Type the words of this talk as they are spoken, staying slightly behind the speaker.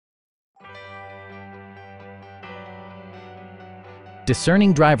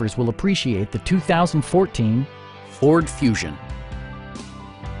discerning drivers will appreciate the 2014 Ford Fusion.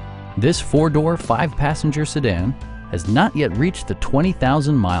 This four-door, five-passenger sedan has not yet reached the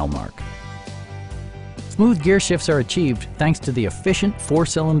 20,000-mile mark. Smooth gear shifts are achieved thanks to the efficient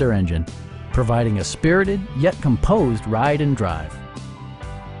four-cylinder engine, providing a spirited yet composed ride and drive.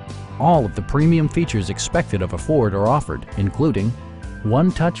 All of the premium features expected of a Ford are offered, including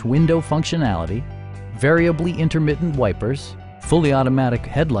one-touch window functionality, variably intermittent wipers, fully automatic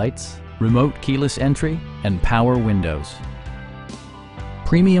headlights, remote keyless entry, and power windows.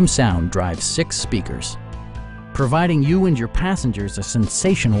 Premium sound drives 6 speakers, providing you and your passengers a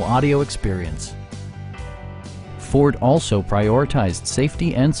sensational audio experience. Ford also prioritized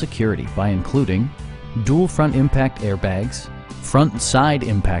safety and security by including dual front impact airbags, front and side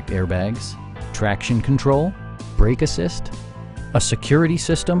impact airbags, traction control, brake assist, a security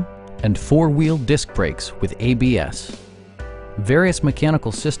system, and 4-wheel disc brakes with ABS. Various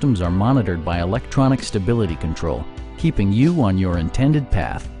mechanical systems are monitored by electronic stability control, keeping you on your intended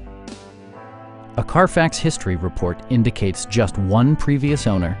path. A Carfax history report indicates just one previous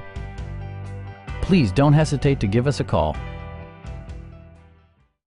owner. Please don't hesitate to give us a call.